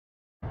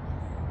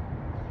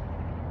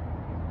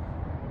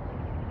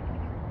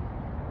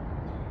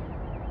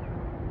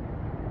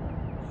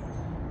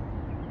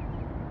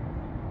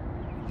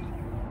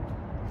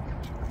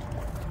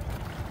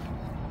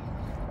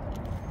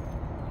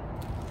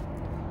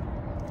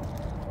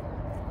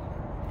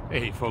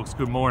Hey folks,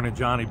 good morning.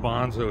 Johnny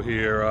Bonzo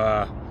here.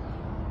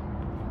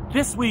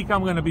 This week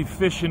I'm going to be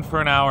fishing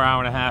for an hour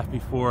and a half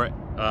before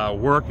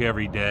work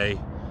every day.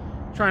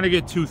 Trying to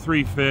get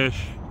 2-3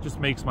 fish.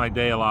 Just makes my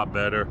day a lot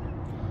better.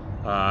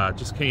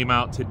 Just came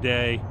out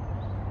today.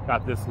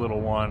 Got this little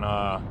one.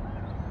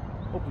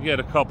 Hope we get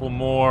a couple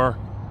more.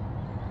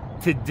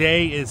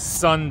 Today is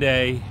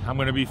Sunday. I'm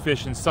going to be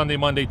fishing Sunday,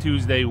 Monday,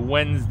 Tuesday,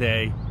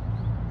 Wednesday.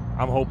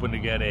 I'm hoping to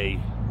get a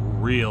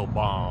real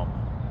bomb.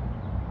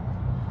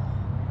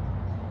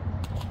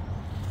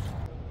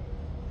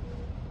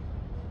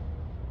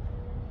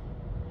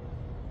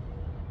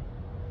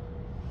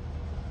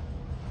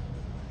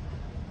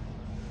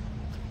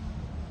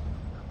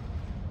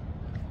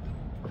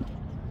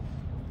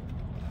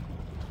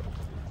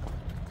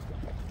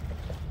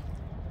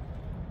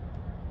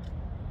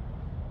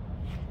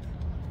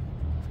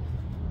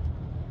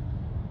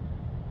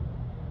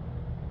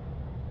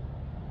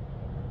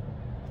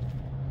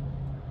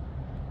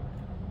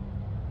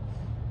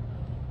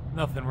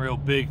 Nothing real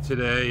big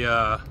today,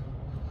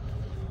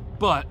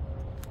 but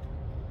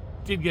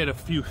did get a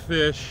few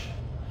fish,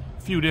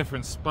 a few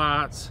different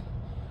spots.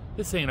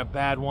 This ain't a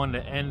bad one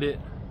to end it.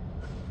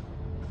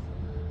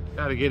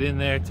 Gotta get in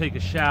there, take a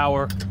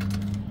shower,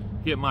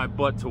 get my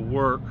butt to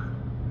work.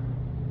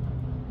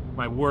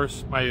 My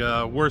worst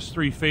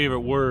 3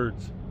 favorite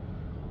words: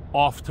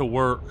 off to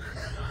work.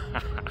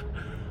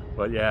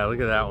 But yeah, look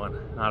at that one.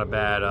 Not a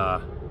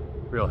bad,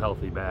 real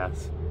healthy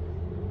bass.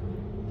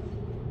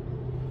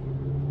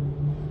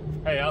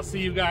 Hey, I'll see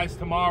you guys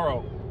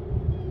tomorrow.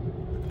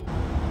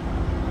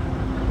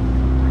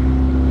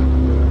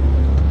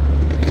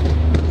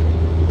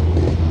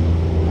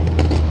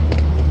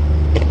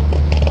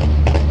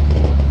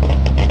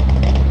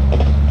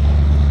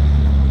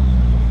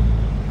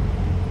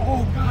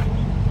 Oh God,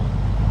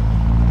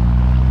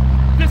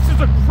 this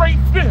is a great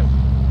fish.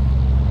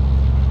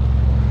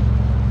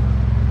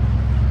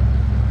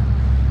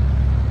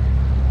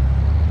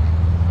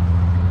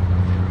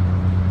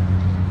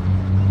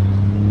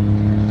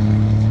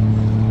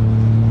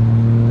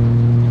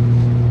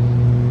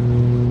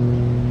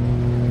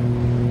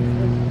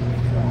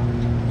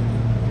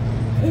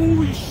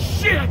 Holy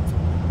shit!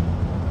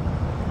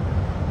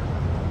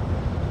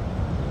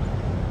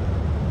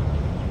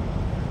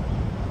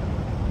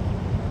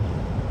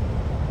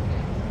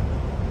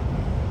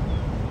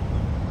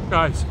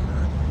 Guys,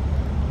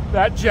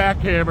 that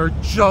jackhammer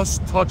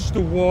just touched the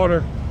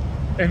water,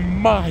 and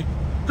my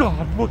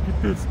God, look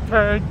at this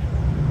tank.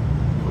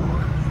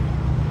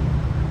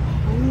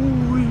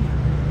 Holy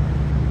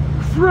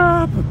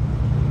crap!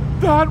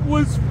 That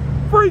was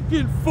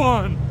freaking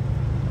fun!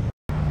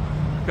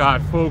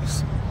 God,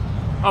 folks,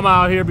 I'm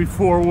out here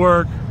before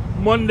work,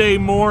 Monday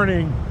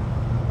morning,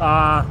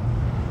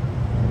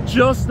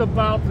 just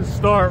about to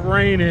start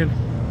raining.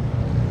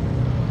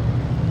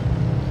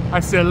 I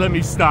said, let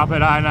me stop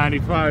at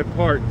I-95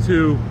 Part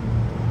 2.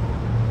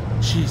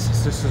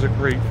 Jesus, this is a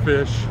great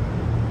fish.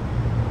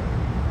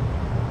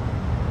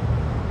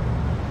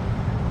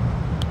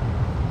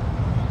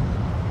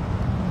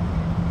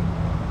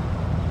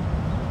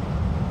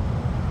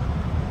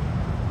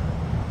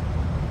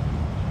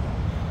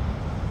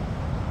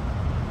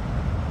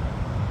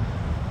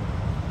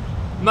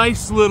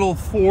 Nice little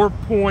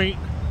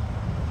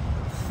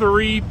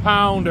 4.3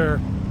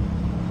 pounder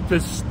to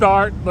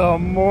start the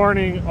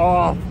morning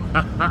off.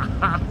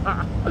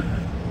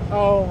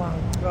 Oh my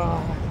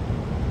God.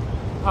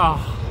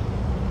 Oh,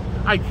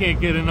 I can't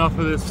get enough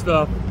of this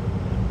stuff.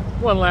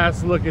 One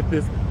last look at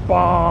this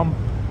bomb.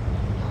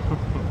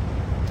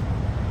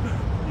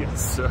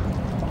 Yes, sir.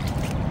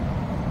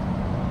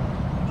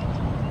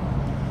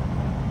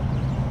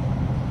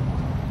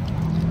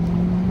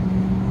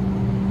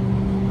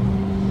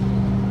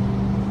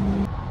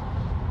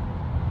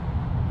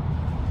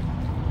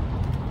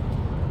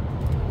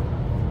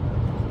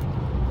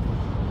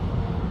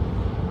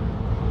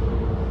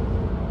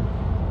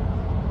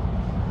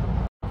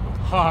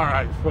 All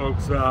right,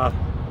 folks,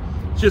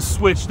 just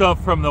switched up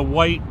from the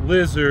white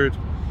lizard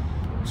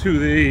to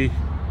the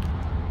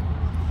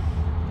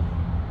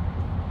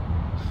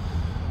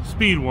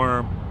speed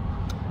worm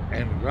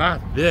and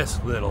got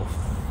this little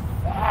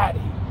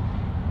fatty,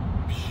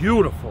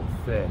 beautiful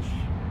fish.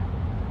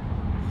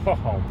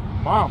 Oh,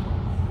 mama,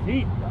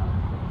 eat that.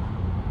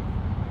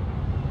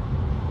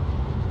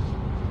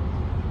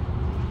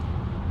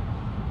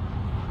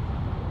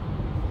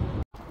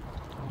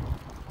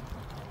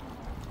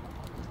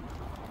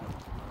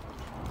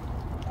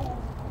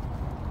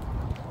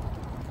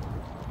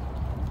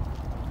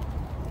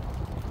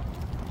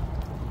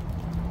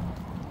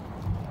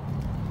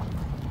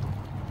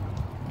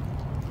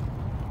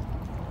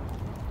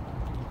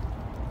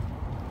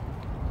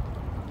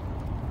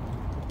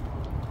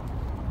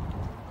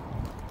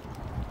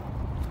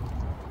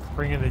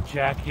 Bringing the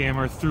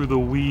jackhammer through the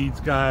weeds,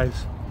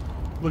 guys.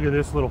 Look at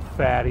this little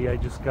fatty I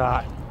just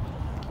got.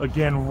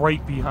 Again,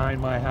 right behind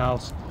my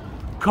house.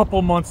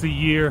 Couple months a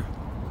year,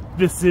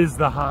 this is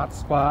the hot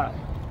spot.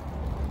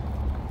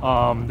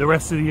 The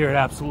rest of the year it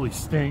absolutely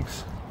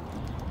stinks.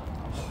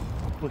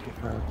 Look at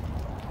her.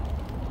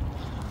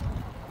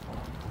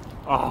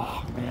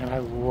 Oh man, I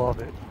love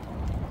it.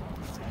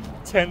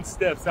 10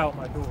 steps out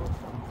my door.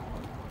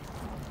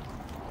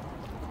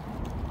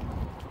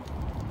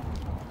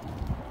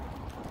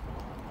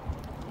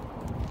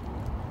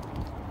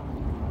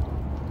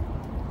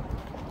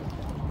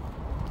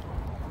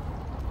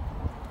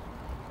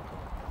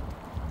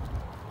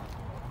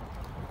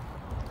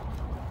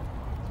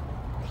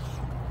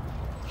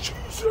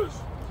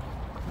 Jesus!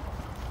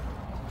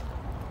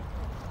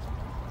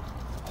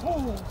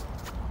 Oh.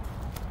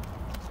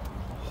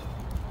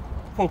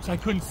 Folks, I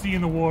couldn't see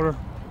in the water.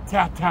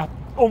 Tap, tap.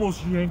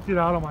 Almost yanked it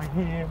out of my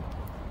hand.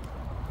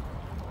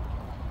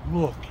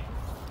 Look.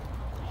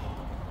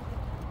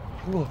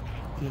 Look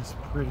at this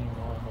pretty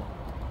mama.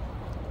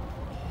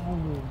 Oh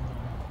my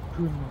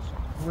goodness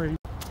gracious.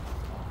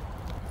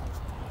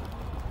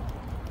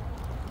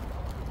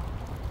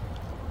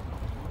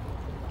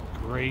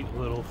 Great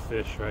little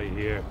fish right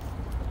here.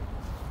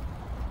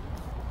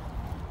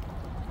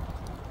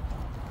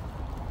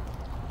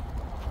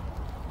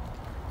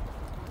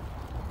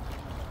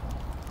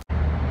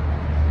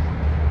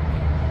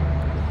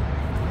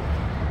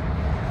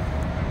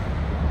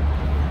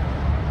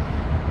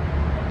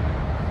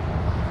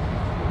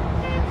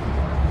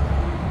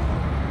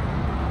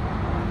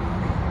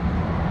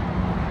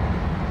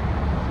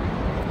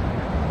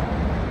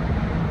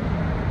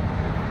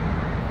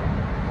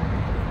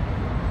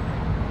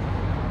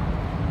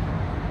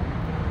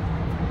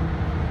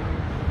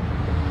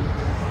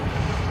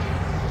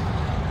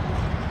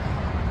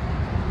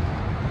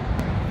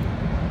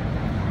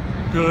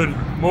 Good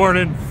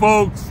morning,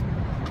 folks.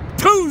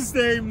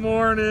 Tuesday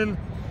morning.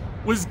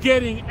 Was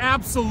getting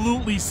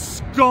absolutely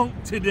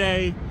skunked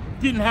today.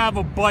 Didn't have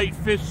a bite,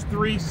 fished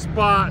 3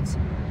 spots.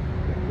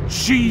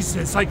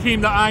 Jesus, I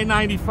came to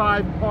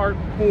I-95 part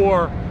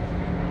 4.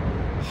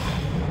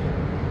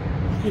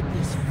 Look at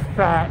this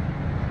fat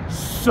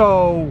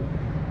sow.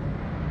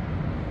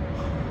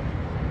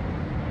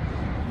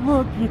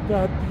 Look at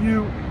that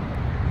beaut.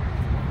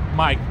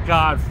 My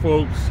God,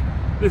 folks.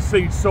 This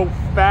thing's so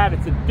fat,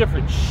 it's a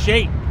different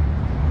shape.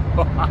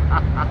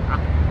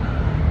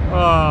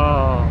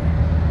 Oh,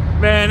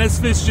 man, this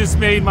fish just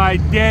made my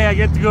day. I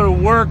get to go to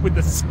work with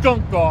the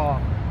skunk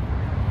off.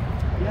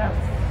 Yes.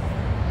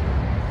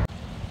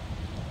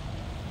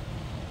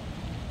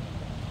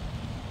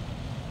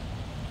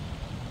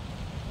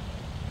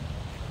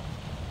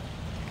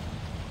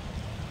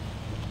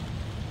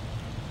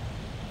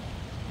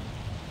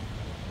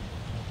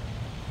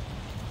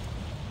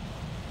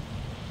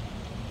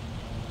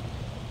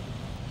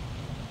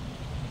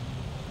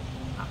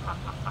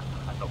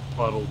 The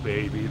puddle,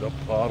 baby, the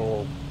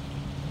puddle.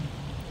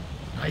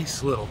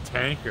 Nice little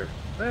tanker.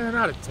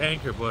 Not a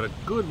tanker, but a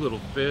good little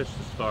fish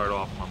to start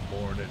off my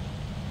morning.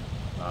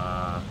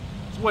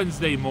 It's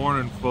Wednesday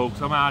morning,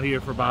 folks. I'm out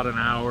here for about an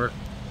hour.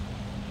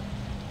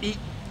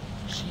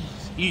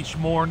 Each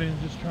morning,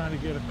 just trying to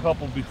get a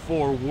couple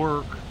before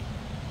work.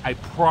 I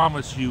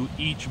promise you,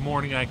 each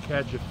morning I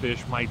catch a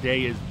fish, my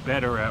day is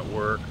better at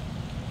work.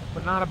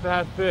 But not a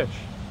bad fish.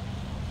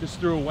 Just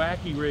threw a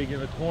wacky rig in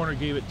the corner,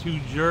 gave it 2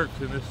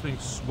 jerks, and this thing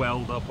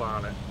swelled up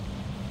on it.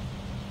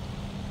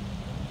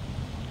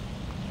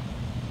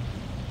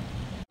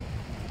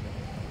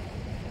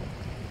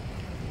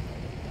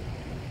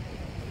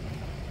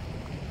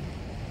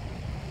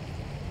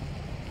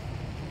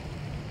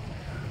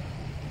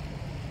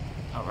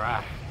 All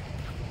right.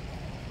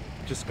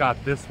 Just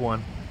got this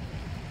one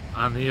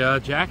on the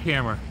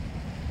jackhammer.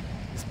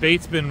 This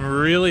bait's been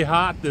really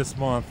hot this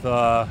month.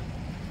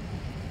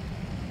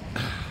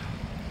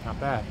 Not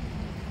bad.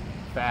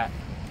 Fat.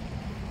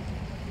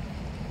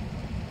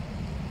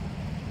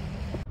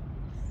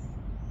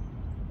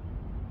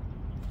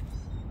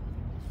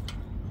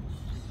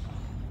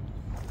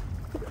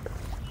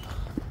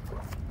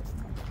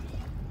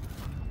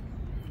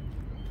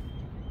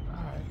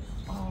 Alright.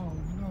 Oh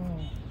no.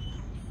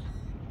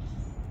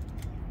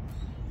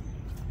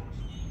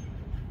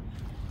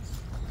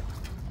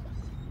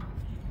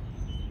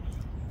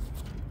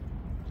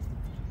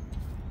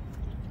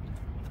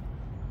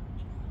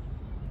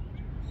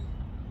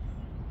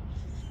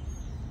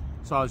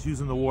 So I was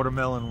using the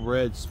watermelon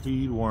red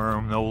speed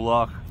worm, no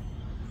luck.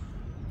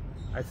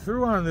 I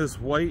threw on this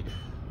white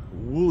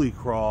woolly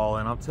crawl,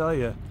 and I'll tell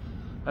you,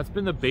 that's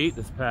been the bait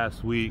this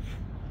past week.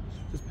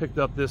 Just picked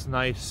up this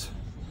nice,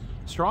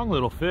 strong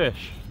little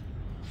fish.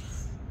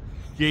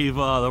 Gave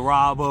the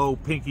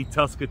Robbo Pinky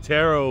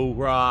Tuscatero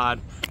rod,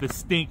 the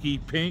Stinky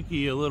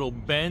Pinky, a little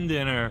bend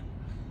in her.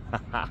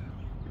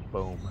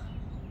 Boom.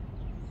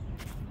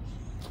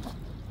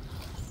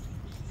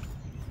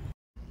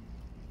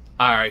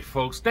 All right,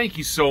 folks, thank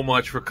you so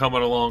much for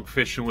coming along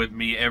fishing with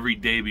me every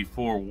day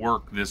before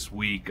work this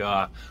week.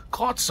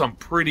 Caught some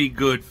pretty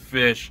good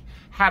fish,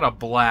 had a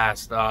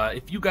blast.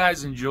 If you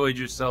guys enjoyed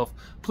yourself,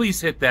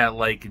 please hit that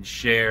like and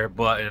share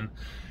button.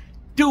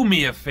 Do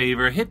me a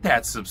favor, hit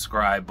that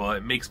subscribe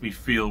button. It makes me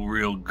feel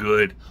real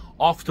good.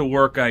 Off to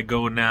work I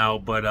go now,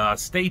 but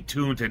stay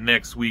tuned to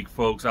next week,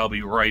 folks. I'll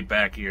be right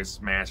back here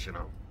smashing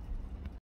them.